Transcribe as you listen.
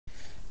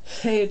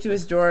Hey,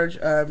 it's George.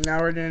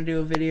 Now we're gonna do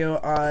a video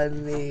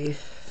on the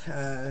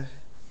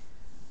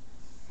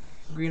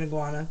green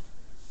iguana.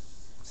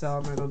 So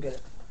I'm gonna go get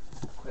it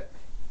quick.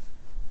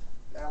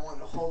 I don't want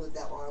to hold it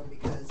that long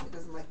because it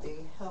doesn't like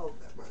being held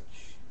that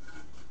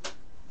much.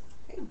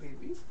 Hey,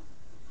 baby.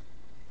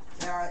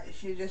 Now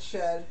she just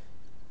shed,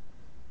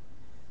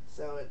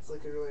 so it's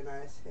looking really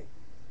nice. Hey,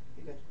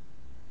 you good?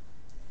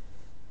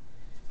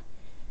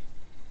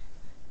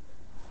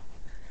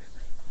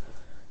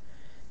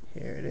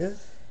 Here it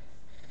is.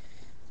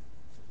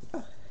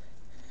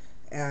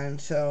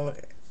 And so,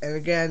 and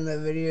again,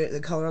 the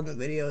color on the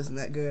video isn't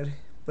that good,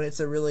 but it's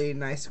a really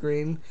nice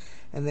green.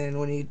 And then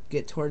when you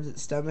get towards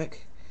its stomach,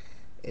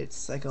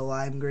 it's like a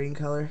lime green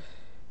color.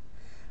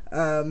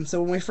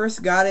 So when we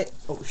first got it,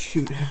 oh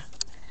shoot,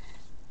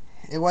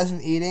 it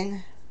wasn't eating.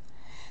 You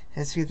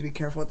have to be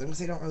careful with them because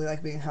they don't really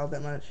like being held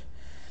that much.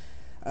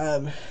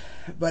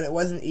 But it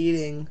wasn't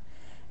eating,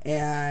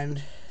 and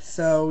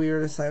so we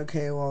were just like,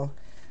 okay, well,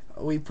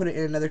 we put it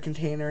in another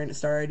container and it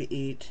started to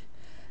eat.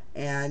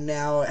 And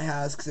now it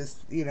has, because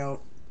it's,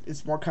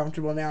 it's more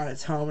comfortable now and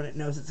it's home and it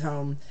knows it's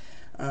home.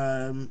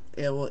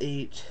 It will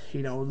eat,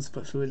 we'll just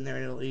put food in there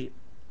and it'll eat.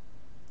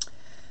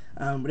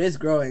 But it's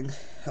growing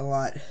a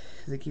lot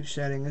because it keeps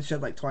shedding. It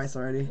shed like twice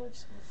already.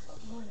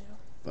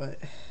 But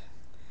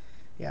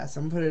yeah,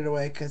 so I'm putting it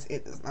away because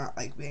it does not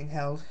like being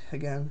held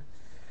again.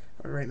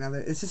 Or right now,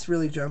 it's just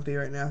really jumpy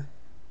right now.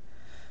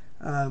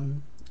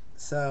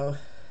 So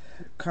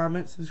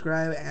comment,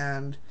 subscribe,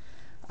 and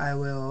I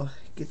will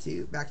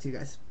get back to you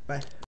guys. Bye.